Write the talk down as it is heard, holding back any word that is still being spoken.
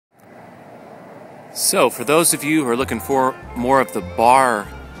So, for those of you who are looking for more of the bar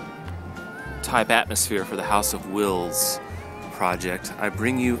type atmosphere for the House of Wills project, I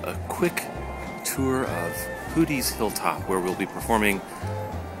bring you a quick tour of Poodie's Hilltop, where we'll be performing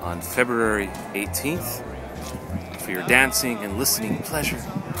on February 18th for your dancing and listening pleasure.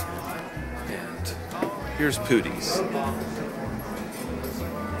 And here's Poodie's.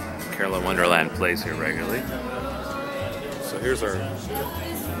 Carolyn Wonderland plays here regularly. So here's our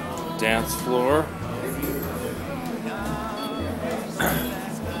dance floor.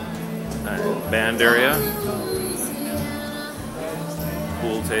 Band area,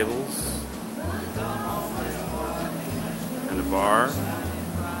 pool tables, and a bar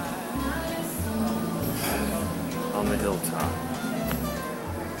on the hilltop.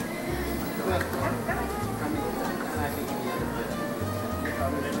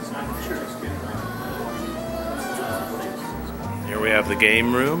 Here we have the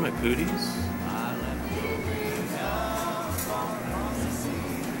game room at Poodie's.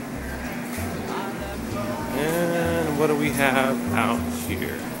 And what do we have out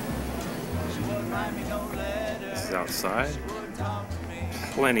here? This is outside.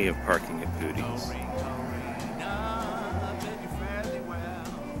 Plenty of parking at Poodie's.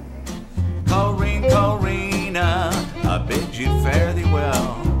 Corrina, I bid you fare thee well.